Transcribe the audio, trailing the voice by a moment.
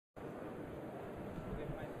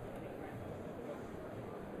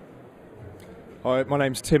Hi, my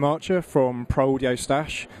name's Tim Archer from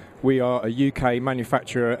ProAudioStash. We are a UK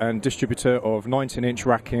manufacturer and distributor of 19-inch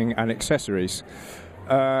racking and accessories.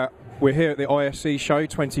 We're here at the ISE show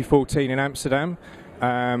 2014 in Amsterdam,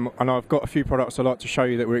 and I've got a few products I'd like to show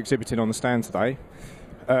you that we're exhibiting on the stand today.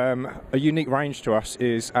 A unique range to us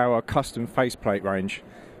is our custom faceplate range.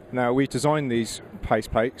 Now, we've designed these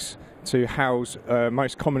faceplates to house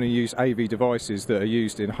most commonly used AV devices that are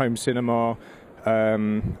used in home cinema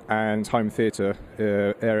and home theatre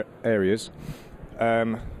areas.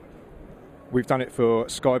 We've done it for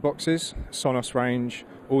skyboxes, Sonos range,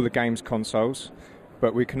 all the games consoles,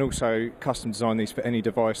 but we can also custom design these for any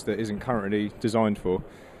device that isn't currently designed for.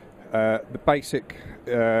 The basic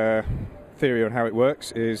theory on how it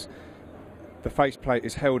works is the faceplate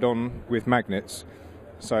is held on with magnets.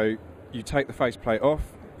 So you take the faceplate off,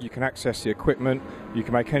 you can access the equipment, you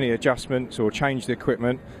can make any adjustments or change the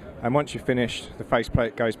equipment, and once you're finished, the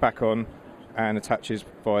faceplate goes back on and attaches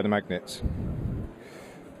via the magnets.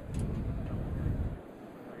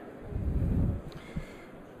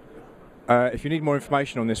 If you need more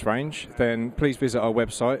information on this range, then please visit our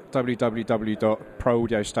website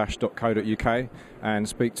www.proaudiostash.co.uk and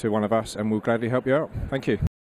speak to one of us, and we'll gladly help you out. Thank you.